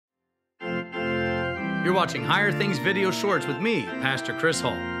You're watching Higher Things Video Shorts with me, Pastor Chris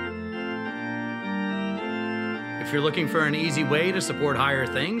Hall. If you're looking for an easy way to support Higher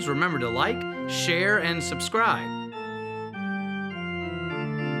Things, remember to like, share, and subscribe.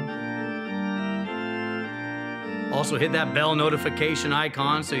 Also hit that bell notification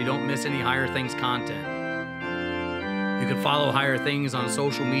icon so you don't miss any Higher Things content. You can follow Higher Things on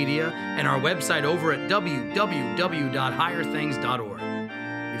social media and our website over at www.higherthings.org.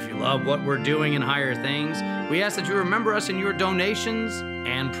 If you love what we're doing in Higher Things, we ask that you remember us in your donations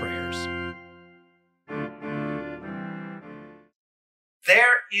and prayers.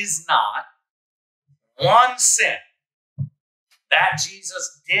 There is not one sin that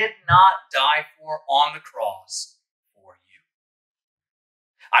Jesus did not die for on the cross for you.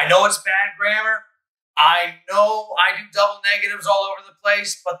 I know it's bad grammar. I know I do double negatives all over the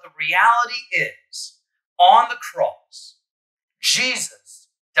place, but the reality is, on the cross, Jesus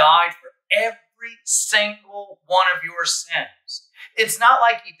died for every single one of your sins. It's not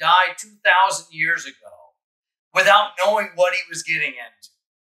like he died 2,000 years ago without knowing what he was getting into.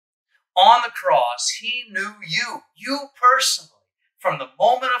 On the cross, he knew you personally, from the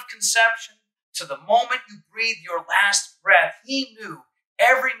moment of conception to the moment you breathe your last breath. He knew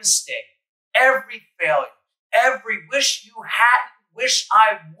every mistake, every failure, every wish you hadn't, wish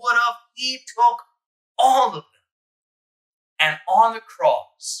I would have. He took all of them. And on the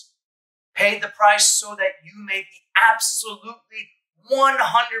cross, paid the price so that you may be absolutely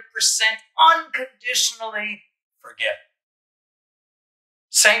 100% unconditionally forgiven.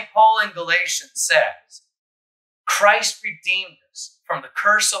 St. Paul in Galatians says, Christ redeemed us from the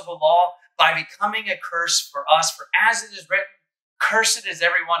curse of the law by becoming a curse for us. For as it is written, cursed is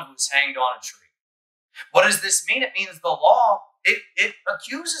everyone who is hanged on a tree. What does this mean? It means the law, it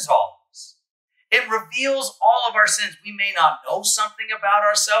accuses all of us. It reveals all of our sins. We may not know something about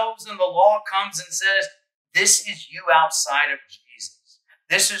ourselves, and the law comes and says, this is you outside of Jesus.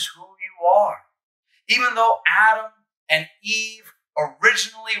 This is who you are. Even though Adam and Eve,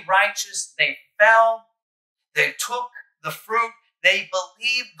 originally righteous, they fell, they took the fruit, they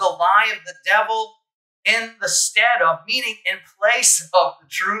believed the lie of the devil in the stead of, meaning in place of the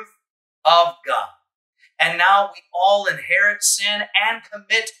truth of God. And now we all inherit sin and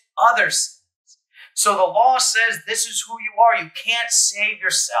commit other sins. So the law says this is who you are. You can't save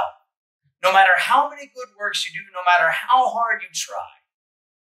yourself. No matter how many good works you do, no matter how hard you try,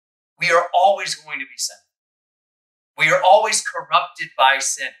 we are always going to be sinful. We are always corrupted by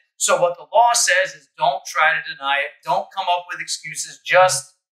sin. So what the law says is don't try to deny it. Don't come up with excuses.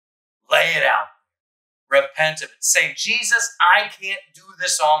 Just lay it out. Repent of it. Say, Jesus, I can't do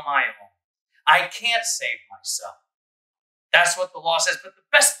this on my own. I can't save myself. That's what the law says. But the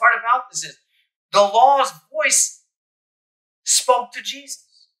best part about this is the law's voice spoke to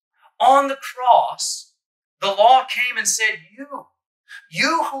Jesus. On the cross, the law came and said,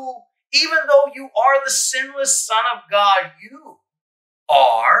 you who, even though you are the sinless Son of God, you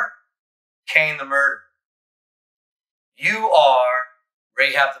are Cain the murderer. You are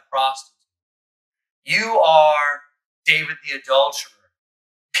Rahab the prostitute. You are David the adulterer,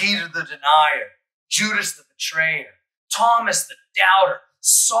 Peter the denier, Judas the betrayer, Thomas the doubter,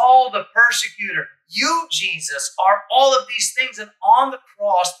 Saul the persecutor. You, Jesus, are all of these things. And on the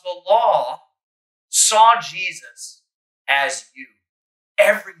cross, the law saw Jesus as you.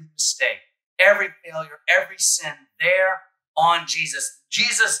 Every mistake, every failure, every sin there on Jesus.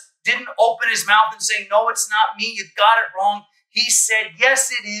 Jesus didn't open his mouth and say, no, it's not me. You got it wrong. He said,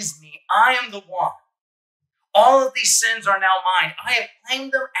 yes, it is me. I am the one. All of these sins are now mine. I have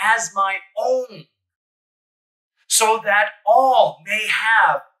claimed them as my own so that all may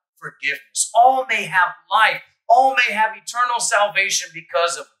have forgiveness. All may have life. All may have eternal salvation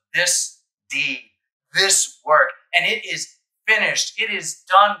because of this deed, this work. And it is finished. It is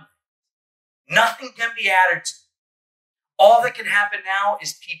done. Nothing can be added to it. All that can happen now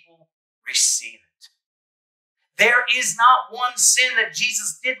is people receive it. There is not one sin that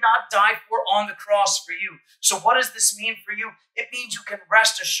Jesus did not die for on the cross for you. So what does this mean for you? It means you can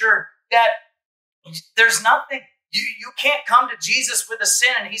rest assured that there's nothing. You can't come to Jesus with a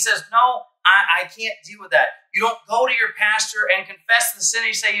sin and he says, no, I can't deal with that. You don't go to your pastor and confess the sin.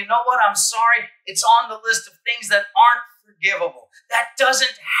 You say, you know what? I'm sorry. It's on the list of things that aren't forgivable. That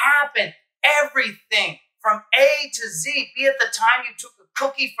doesn't happen. Everything from A to Z, be it the time you took a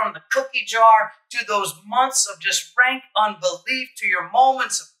cookie from the cookie jar to those months of just rank unbelief, to your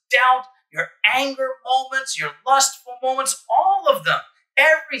moments of doubt, your anger moments, your lustful moments, all of them,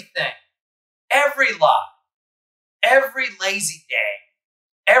 everything, every lie, every lazy day,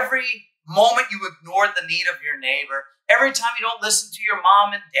 every moment you ignored the need of your neighbor, every time you don't listen to your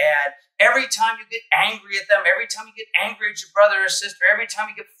mom and dad, every time you get angry at them, every time you get angry at your brother or sister, every time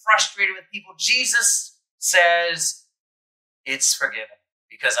you get frustrated with people, Jesus says, it's forgiven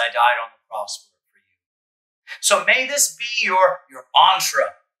because I died on the cross for you. So may this be your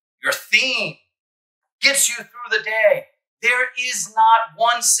mantra, your theme, gets you through the day. There is not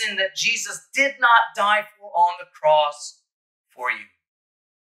one sin that Jesus did not die for on the cross for you.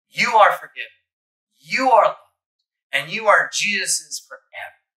 You are forgiven. You are loved. And you are Jesus's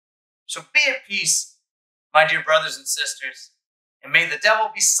forever. So be at peace, my dear brothers and sisters. And may the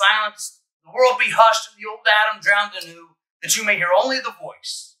devil be silenced, the world be hushed, and the old Adam drowned anew, that you may hear only the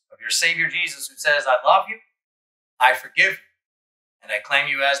voice of your Savior Jesus, who says, I love you, I forgive you, and I claim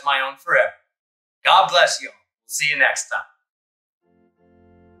you as my own forever. God bless you all. We'll see you next time.